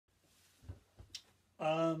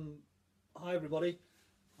Hi everybody,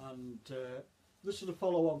 and this is a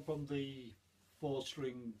follow-on from the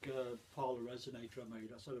 4-string parlor resonator I made.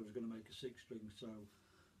 I said I was going to make a 6-string, so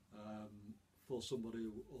for somebody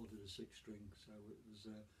who ordered a 6-string, so it was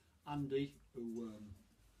Andy who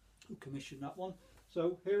commissioned that one.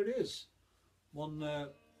 So here it is, one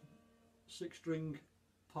 6-string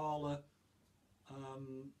parlor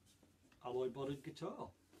alloy-bodied guitar.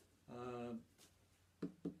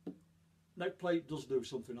 Neck plate does do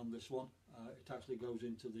something on this one. It actually goes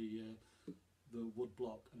into the wood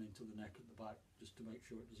block and into the neck at the back, just to make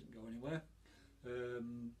sure it doesn't go anywhere.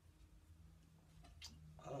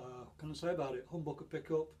 What can I say about it? Humbucker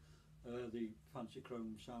pickup, the fancy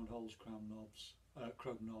chrome sound holes, chrome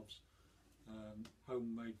knobs,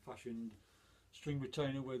 homemade fashioned string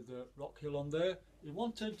retainer with rock hill on there. He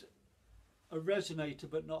wanted a resonator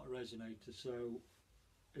but not a resonator, so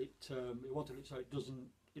he wanted it so it doesn't.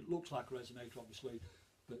 It looks like a resonator obviously,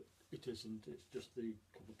 but it isn't. It's just the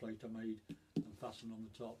cover plate I made and fastened on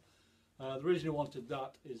the top. The reason he wanted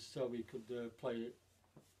that is so we could play it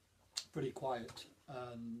pretty quiet.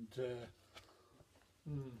 And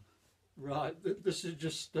right, this is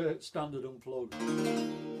just standard unplugged,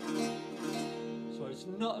 so it's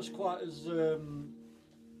not as quiet as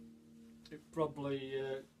it probably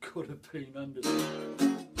could have been under.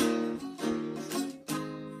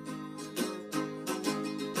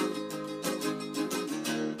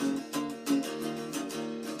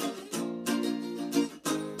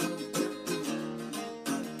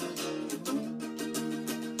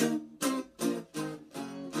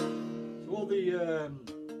 All the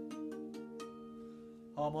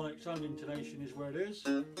harmonics and intonation is where it is.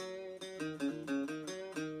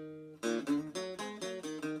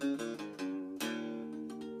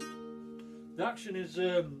 The action is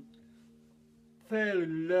fairly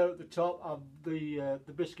low at the top. The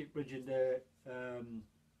biscuit bridge in there,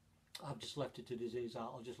 I've just left it to his ears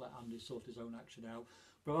out. I'll just let Andy sort his own action out.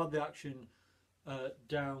 But I've had the action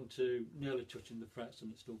down to nearly touching the frets,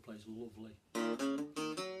 and it still plays lovely.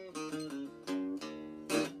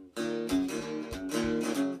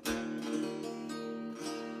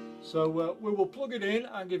 So we will plug it in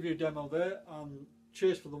and give you a demo there.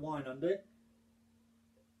 Cheers for the wine, Andy.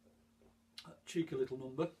 Cheeky little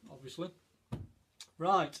number, obviously.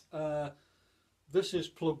 Right, this is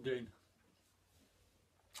plugged in.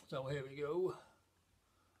 So here we go.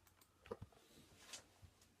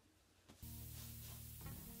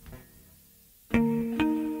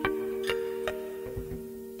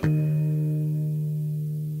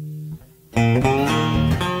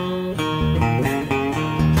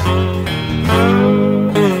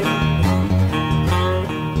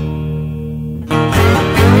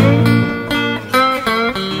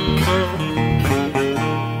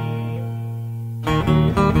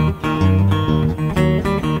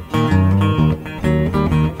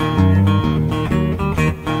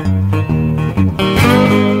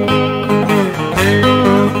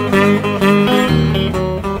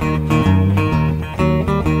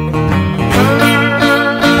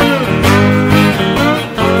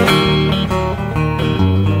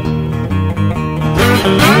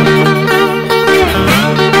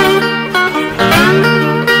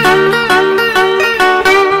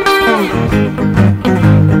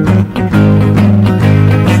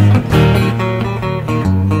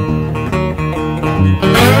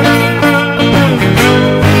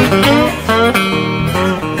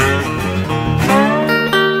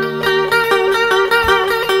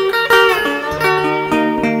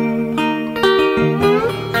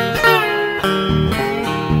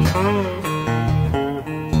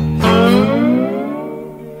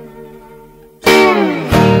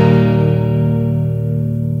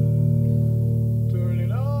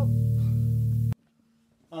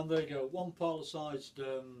 And there you go, one parlor-sized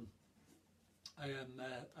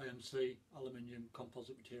AMC aluminium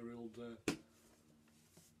composite material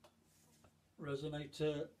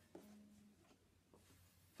resonator,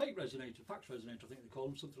 fake resonator, fax resonator I think they call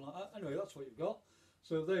them, something like that. Anyway, that's what you've got.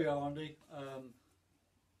 So there you are, Andy.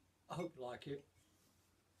 I hope you like it.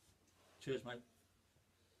 Cheers, mate.